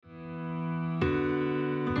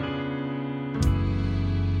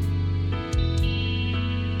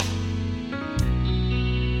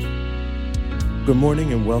Good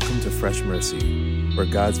morning and welcome to Fresh Mercy, where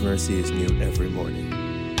God's mercy is new every morning.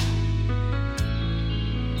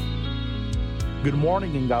 Good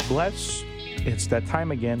morning and God bless. It's that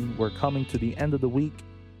time again. We're coming to the end of the week.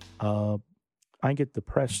 I get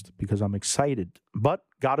depressed because I'm excited, but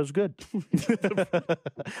God is good.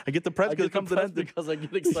 I get depressed because it comes to the end. Because I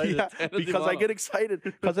get excited. Yeah, because I get excited.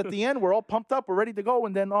 Because at the end, we're all pumped up. We're ready to go.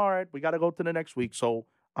 And then, all right, we got to go to the next week. So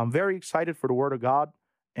I'm very excited for the Word of God.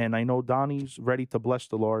 And I know Donnie's ready to bless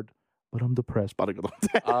the Lord, but I'm depressed. Let's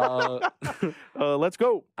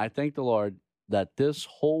go. I thank the Lord that this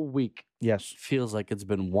whole week Yes. feels like it's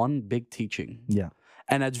been one big teaching. Yeah.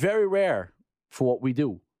 And it's very rare for what we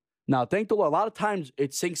do. Now, thank the Lord. A lot of times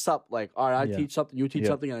it syncs up like, all right, I Yeah. teach something, you teach Yeah.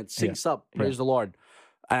 something, and it syncs up. Yeah. Praise the Lord.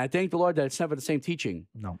 And I thank the Lord that it's never the same teaching.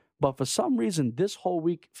 No. But for some reason, this whole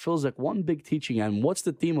week feels like one big teaching. And what's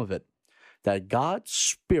the theme of it? That God's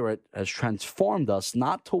Spirit has transformed us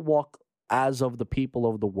not to walk as of the people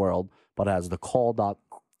of the world, but as the called out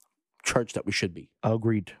church that we should be.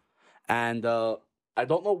 Agreed. And I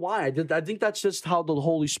don't know why. I think that's just how the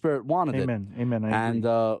Holy Spirit wanted it. Amen. Amen. I agree.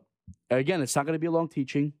 And again, it's not going to be a long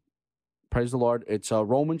teaching. Praise the Lord. It's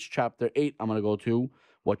Romans chapter 8 I'm going to go to,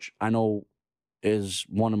 which I know is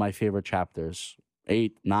one of my favorite chapters.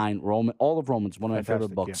 8, 9, all of Romans, one of my favorite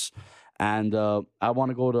Fantastic, books. And I want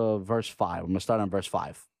to go to verse 5. I'm going to start on verse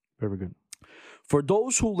 5. Very good. For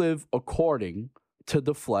those who live according to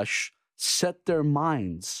the flesh set their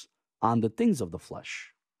minds on the things of the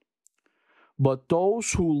flesh. But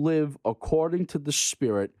those who live according to the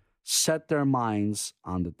Spirit set their minds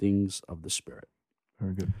on the things of the Spirit.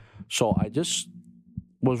 Very good. So I just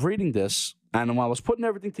was reading this, and when I was putting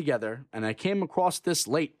everything together, and I came across this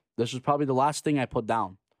late. This was probably the last thing I put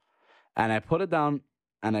down. And I put it down,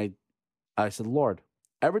 and I said, Lord,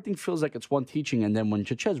 everything feels like it's one teaching. And then when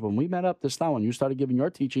Chichez, when we met up this now, and you started giving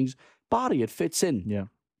your teachings, body, it fits in. Yeah.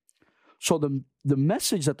 So the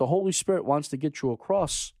message that the Holy Spirit wants to get you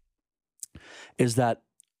across is that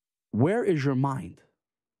where is your mind?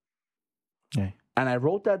 Okay. And I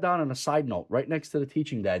wrote that down on a side note right next to the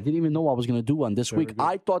teaching that I didn't even know I was going to do on this Very week. good.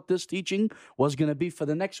 I thought this teaching was going to be for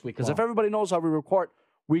the next week. Because Wow. if everybody knows how we record,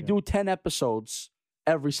 we do 10 episodes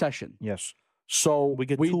every session. Yes. So We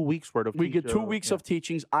get 2 weeks worth of we get 2 teach- weeks yeah. of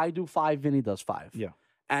teachings. I do 5, Vinny does 5. Yeah.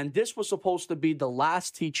 And this was supposed to be the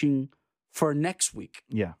last teaching for next week.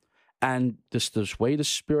 Yeah. And this way the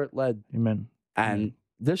Spirit led. Amen. And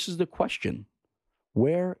this is the question.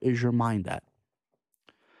 Where is your mind at?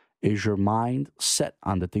 Is your mind set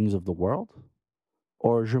on the things of the world?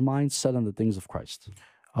 Or is your mind set on the things of Christ?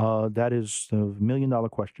 That is the $1 million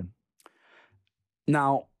question.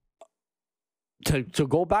 Now, to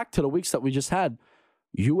go back to the weeks that we just had,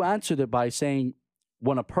 you answered it by saying,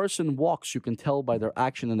 when a person walks, you can tell by their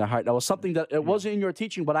action and their heart. That was something that it wasn't in your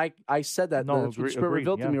teaching, but I said that. No, the Spirit agreed,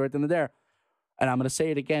 revealed yeah. to me right then and there. And I'm going to say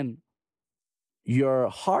it again. Your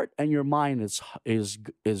heart and your mind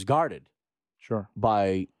is guarded Sure.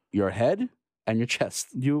 by your head and your chest.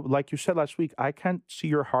 You, like you said last week, I can't see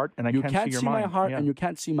your heart and I You can't can't see your see mind. my heart Yeah. and you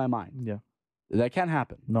can't see my mind. Yeah. That can't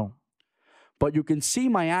happen. No. But you can see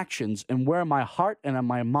my actions and where my heart and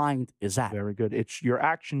my mind is at. Very good. It's your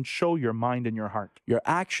actions show your mind and your heart. Your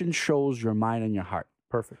action shows your mind and your heart.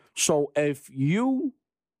 Perfect. So if you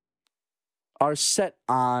are set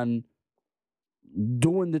on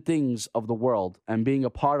doing the things of the world and being a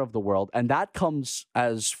part of the world, and that comes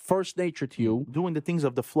as first nature to you, Doing the things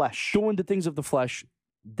of the flesh. doing the things of the flesh,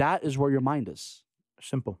 that is where your mind is.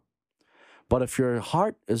 Simple. But if your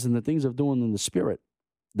heart is in the things of doing in the Spirit,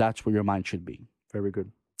 that's where your mind should be. Very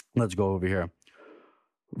good. Let's go over here.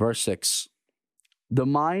 Verse 6. The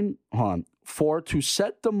mind, for to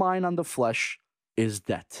set the mind on the flesh is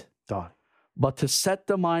death, Dottie. but to set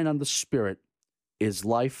the mind on the Spirit is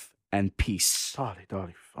life and peace. Dottie.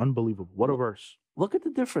 Unbelievable. What a verse. Look at the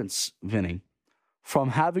difference, Vinny,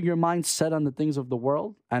 from having your mind set on the things of the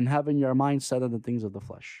world and having your mind set on the things of the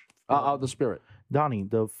flesh, of the Spirit. Donnie,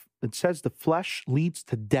 it says the flesh leads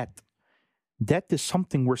to death. Death is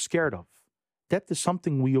something we're scared of. Death is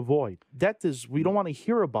something we avoid. Death is, we don't want to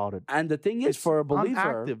hear about it. And the thing is, It's for a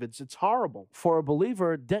believer, unactive. It's horrible.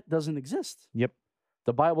 death doesn't exist. Yep.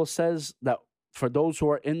 The Bible says that for those who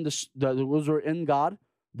are in those who are in God,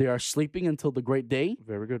 they are sleeping until the great day.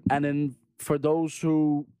 Very good. And then for those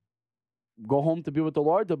who go home to be with the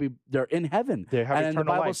Lord, they're in heaven. They have And then the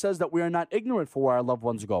eternal Bible life. says that we are not ignorant for where our loved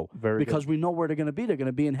ones go. Very because we know where they're going to be. They're going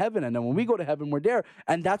to be in heaven. And then when we go to heaven, we're there.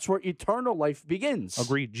 And that's where eternal life begins.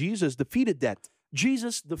 Agreed. Jesus defeated death.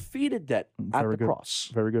 Jesus defeated death at Very the good. cross.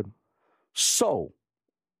 Very good. So,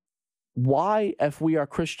 why, if we are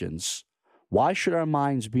Christians, why should our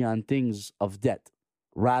minds be on things of death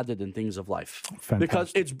rather than things of life. Fantastic.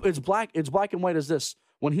 Because it's black and white as this.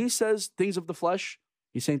 When he says things of the flesh,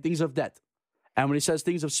 he's saying things of death. And when he says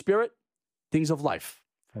things of spirit, things of life.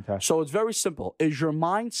 Fantastic. So it's very simple. Is your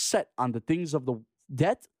mind set on the things of the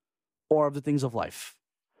death or of the things of life?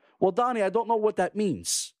 Well, Donnie, I don't know what that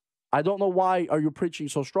means. I don't know why are you preaching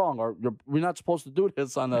so strong, or we're not supposed to do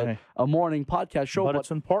this on a morning podcast show. But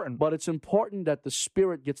it's important. But it's important that the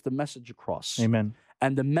Spirit gets the message across. Amen.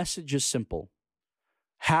 And the message is simple.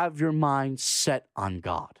 Have your mind set on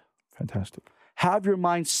God. Fantastic. Have your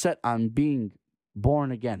mind set on being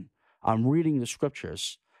born again, on reading the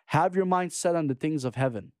scriptures. Have your mind set on the things of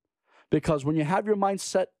heaven. Because when you have your mind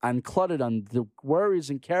set and cluttered on the worries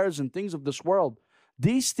and cares and things of this world,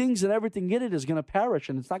 these things and everything in it is going to perish,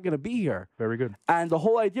 and it's not going to be here. Very good. And the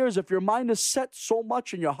whole idea is if your mind is set so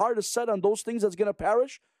much and your heart is set on those things that's going to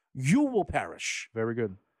perish, you will perish. Very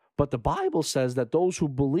good. But the Bible says that those who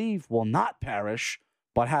believe will not perish,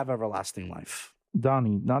 but have everlasting life.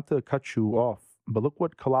 Donnie, not to cut you off, but look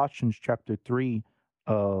what Colossians chapter 3,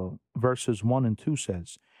 verses 1 and 2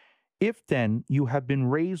 says. If then you have been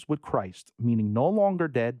raised with Christ, meaning no longer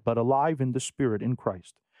dead, but alive in the Spirit in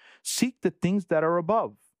Christ, seek the things that are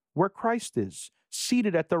above, where Christ is,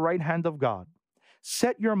 seated at the right hand of God.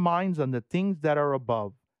 Set your minds on the things that are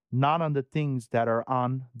above, not on the things that are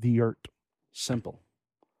on the earth. Simple.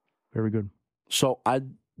 Very good. So I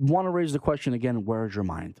want to raise the question again, where is your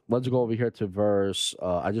mind? Let's go over here to verse,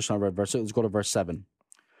 I just want to read verse 6. Let's go to verse 7.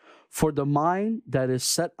 For the mind that is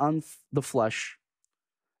set on the flesh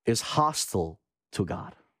is hostile to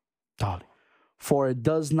God. Donnie. For it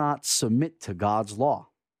does not submit to God's law.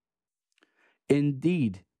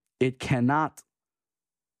 Indeed, it cannot.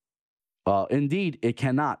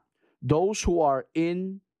 Those who are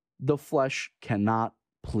in the flesh cannot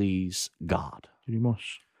please God.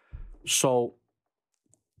 So,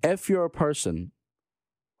 if you're a person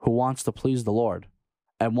who wants to please the Lord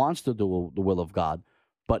and wants to do the will of God,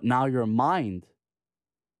 but now your mind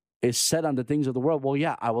is set on the things of the world, well,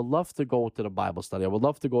 yeah, I would love to go to the Bible study. I would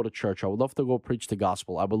love to go to church. I would love to go preach the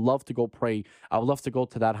gospel. I would love to go pray. I would love to go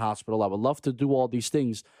to that hospital. I would love to do all these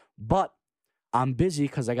things, but I'm busy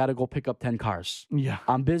because I got to go pick up 10 cars. Yeah.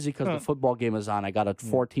 I'm busy because the football game is on. I got a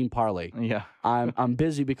 14 parlay. Yeah. I'm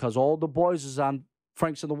busy because all the boys is on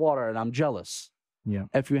Frank's in the Water, and I'm jealous. Yeah.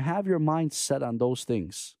 If you have your mind set on those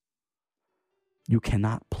things, you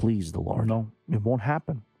cannot please the Lord. No, it won't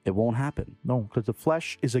happen. It won't happen. No, because the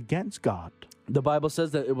flesh is against God. The Bible says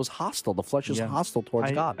that it was hostile. The flesh is hostile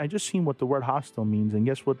towards God. I just seen what the word hostile means, and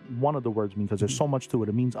guess what one of the words means? Because there's so much to it.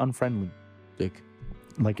 It means unfriendly.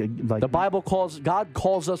 Like the Bible God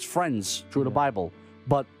calls us friends through the Bible,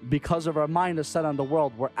 but because of our mind is set on the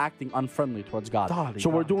world, we're acting unfriendly towards God. So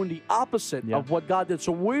we're doing the opposite of what God did.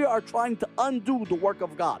 So we are trying to undo the work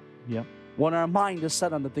of God. Yeah. When our mind is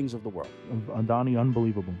set on the things of the world. Donnie,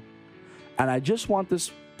 unbelievable. And I just want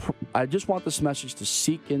this message to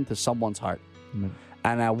seep into someone's heart. Amen.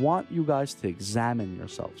 And I want you guys to examine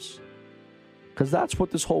yourselves. Because that's what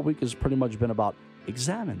this whole week has pretty much been about.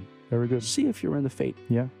 Examine. Very good. See if you're in the faith.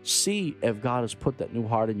 Yeah. See if God has put that new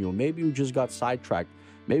heart in you. Maybe you just got sidetracked.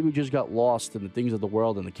 Maybe you just got lost in the things of the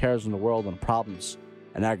world and the cares in the world and problems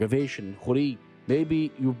and aggravation.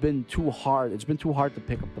 Maybe you've been too hard. It's been too hard to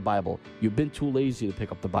pick up the Bible. You've been too lazy to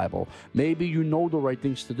pick up the Bible. Maybe you know the right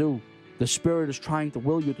things to do. The Spirit is trying to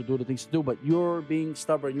will you to do the things to do, but you're being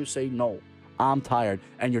stubborn. You say, no, I'm tired.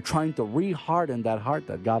 And you're trying to re-harden that heart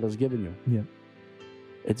that God has given you. Yeah.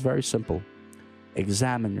 It's very simple.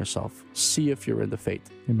 Examine yourself. See if you're in the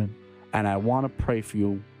faith. Amen. And I want to pray for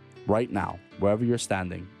you right now, wherever you're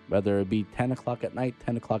standing, whether it be 10 o'clock at night,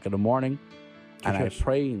 10 o'clock in the morning. And I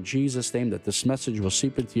pray in Jesus' name that this message will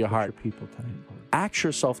seep into your heart. People tonight, ask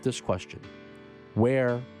yourself this question.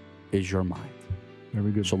 Where is your mind?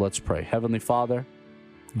 Very good. So let's pray. Heavenly Father,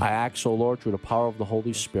 I ask, O Lord, through the power of the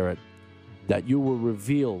Holy Spirit, that you will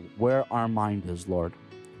reveal where our mind is, Lord.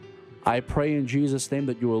 I pray in Jesus' name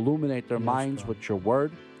that you illuminate their minds with your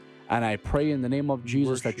word. And I pray in the name of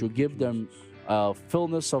Jesus that you give them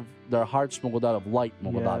fullness of their hearts, Mogodad, of light,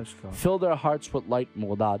 Mogodad. Fill their hearts with light,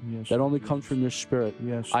 Mogodad, that only comes from your Spirit.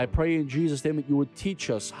 I pray in Jesus' name that you would teach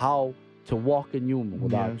us how to walk in you,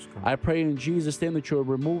 Mogodad. I pray in Jesus' name that you would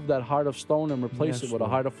remove that heart of stone and replace it with a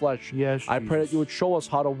heart of flesh. I pray that you would show us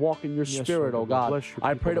how to walk in your Spirit, oh God.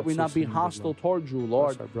 I pray that we not be hostile towards you,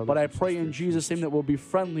 Lord, but I pray in Jesus' name that we'll be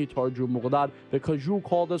friendly towards you, Mogodad, because you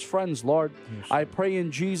called us friends, Lord. I pray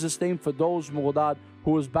in Jesus' name for those, Mogodad,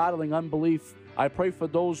 who is battling unbelief. I pray for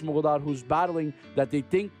those, Mogodad, who's battling that they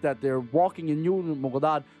think that they're walking in you,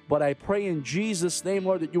 Mogodad, But I pray in Jesus' name,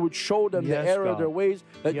 Lord, that you would show them the Yes, error of God. their ways,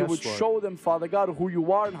 that you Yes, would Lord. show them, Father God, who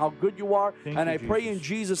you are and how good you are. Thank And you, I pray in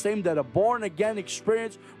Jesus. Jesus' name that a born-again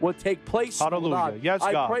experience will take place, Hallelujah. God. Yes,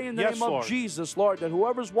 I God. pray in the Yes, name of Lord. Jesus, Lord, that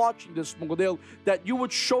whoever's watching this, Mugadil, that you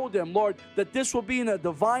would show them, Lord, that this will be in a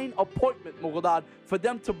divine appointment, Mugadad, for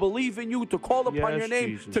them to believe in you, to call upon Yes, your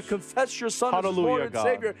name, Jesus. to confess your Son as his Hallelujah, Lord and God.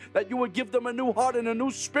 Savior, that you would give them a new heart and a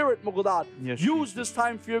new spirit, Mugadad. Yes, Use Jesus. this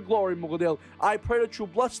time for your glory, Mugadil. I pray that you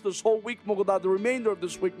bless this whole week, Mugadad, the remainder of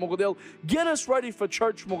this week, Mugadil. Get us ready for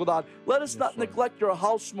church, Mugadad. Let us Yes, not Lord. neglect your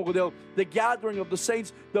house, Mugadil, the gathering of the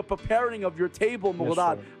saints, the preparing of your table, Yes,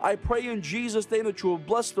 Mugadad. Lord. I pray in Jesus' name that you will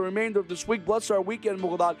bless the remainder of this week, bless our weekend,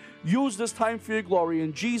 Mugadad. Use this time for your glory.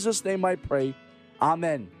 In Jesus' name I pray.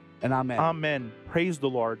 Amen and amen. Amen. Praise the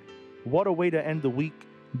Lord. What a way to end the week.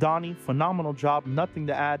 Donnie, phenomenal job. Nothing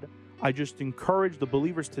to add. I just encourage the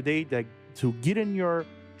believers today to get in your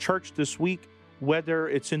church this week, whether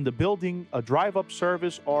it's in the building, a drive-up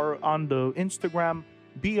service, or on the Instagram.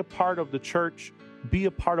 Be a part of the church. Be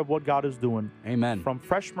a part of what God is doing. Amen. From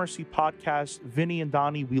Fresh Mercy Podcast, Vinny and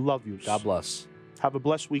Donnie, we love you. God bless. Have a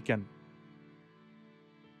blessed weekend.